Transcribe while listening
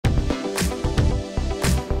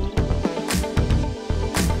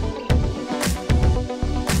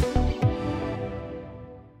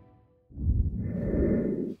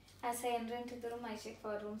As I enter into the room, I check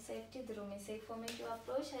for room safety. The room is safe for me to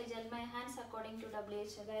approach. I gel my hands according to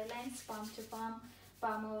WHO guidelines, palm to palm,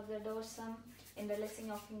 palm over the dorsum, interlacing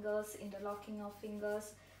of fingers, interlocking of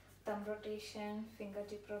fingers, thumb rotation,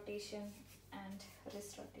 fingertip rotation, and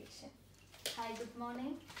wrist rotation. Hi, good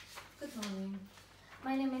morning. Good morning.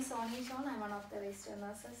 My name is Soni John. I'm one of the registered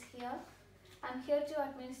nurses here. I'm here to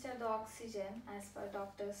administer the oxygen as per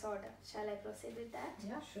doctor's order. Shall I proceed with that?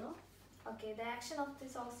 Yeah, sure. Okay, the action of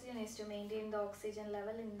this oxygen is to maintain the oxygen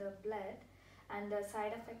level in the blood, and the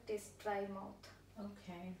side effect is dry mouth.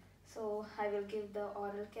 Okay. So I will give the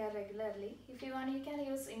oral care regularly. If you want, you can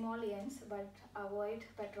use emollients, but avoid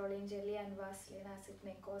petroleum jelly and Vaseline as it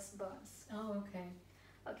may cause burns. Oh, okay.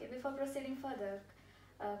 Okay, before proceeding further,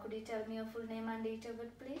 could you tell me your full name and date of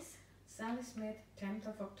birth, please? Sally Smith, 10th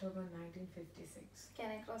of October 1956.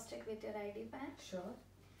 Can I cross check with your ID badge? Sure.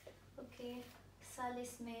 Okay, Sally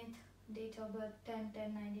Smith, date of birth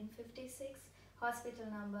 10/10/1956, hospital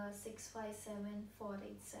number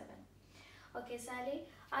 657487. Okay, Sally,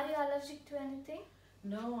 are you allergic to anything?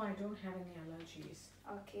 No, I don't have any allergies.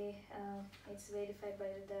 Okay, it's verified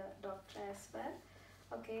by the doctor as well.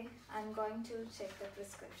 Okay, I'm going to check the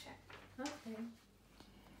prescription. Okay.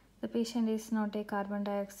 The patient is not a carbon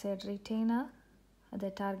dioxide retainer.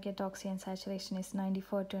 The target oxygen saturation is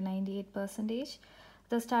 94 to 98%.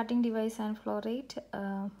 The starting device and flow rate,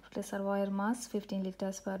 reservoir mass 15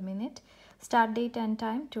 liters per minute. Start date and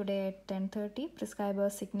time today at 10:30. Prescriber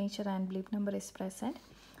signature and bleep number is present.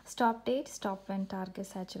 Stop date, stop when target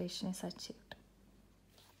saturation is achieved.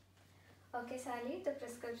 Okay, Sally, the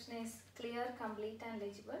prescription is clear, complete and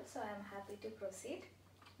legible, so I am happy to proceed.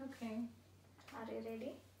 Okay. Are you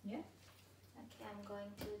ready? Yeah. Okay, I'm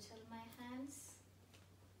going to gel my hands.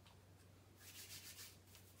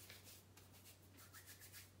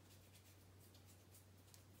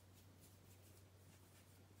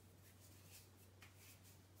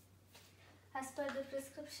 As per the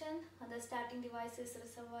prescription, the starting device is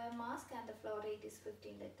reservoir mask and the flow rate is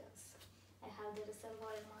 15 liters. I have the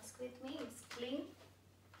reservoir mask with me, it's clean.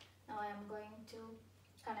 Now I am going to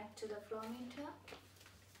connect to the flow meter.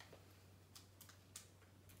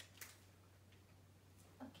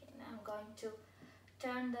 Okay, now I'm going to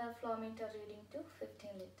turn the flow meter reading to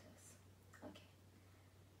 15 liters. Okay,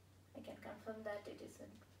 I can confirm that it is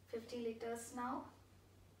 50 liters now.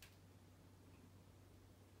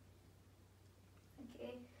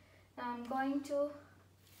 Okay, now I'm going to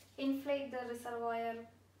inflate the reservoir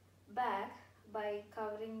bag by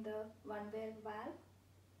covering the one-way valve.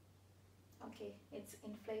 Okay, it's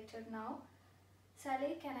inflated now.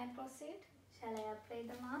 Sally, can I proceed? Shall I apply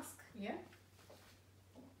the mask? Yeah.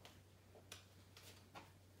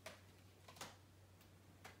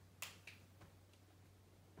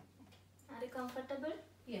 Are you comfortable?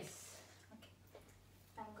 Yes. Okay,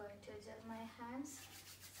 I'm going to gel my hands.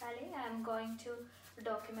 Sally, I'm going to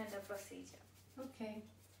document the procedure. Okay.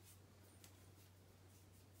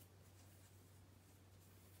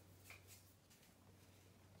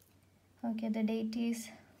 Okay, the date is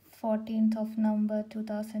 14th of November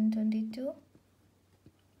 2022.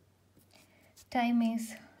 Time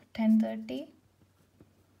is 10:30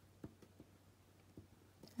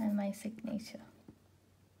 and my signature.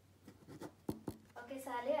 Okay,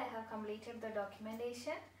 Sally, I have completed the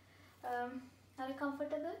documentation. Are you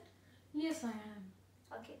comfortable? Yes, I am.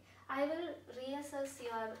 Okay, I will reassess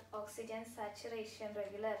your oxygen saturation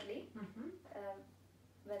regularly.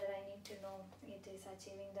 Whether I need to know it is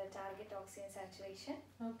achieving the target oxygen saturation,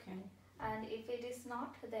 Okay. and if it is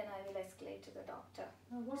not, then I will escalate to the doctor.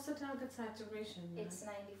 What's the target saturation? It's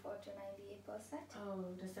 94 to 98%. Oh,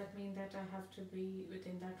 does that mean that I have to be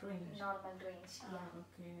within that range? Normal range. Yeah.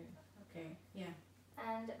 Okay. Okay. Yeah.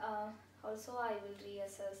 And also I will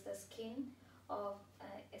reassess the skin of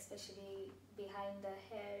especially behind the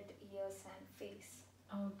head, ears and face.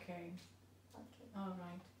 Okay. Okay. All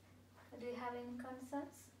right. Do you have any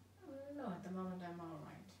concerns? No, at the moment I'm all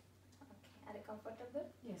right. Okay. Are you comfortable?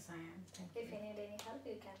 Yes, I am. Thank If you. you need any help,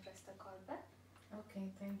 you can press the call back.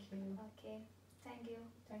 Okay. Thank you. Okay. Thank you.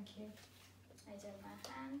 Thank you. I gel my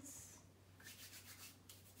hands.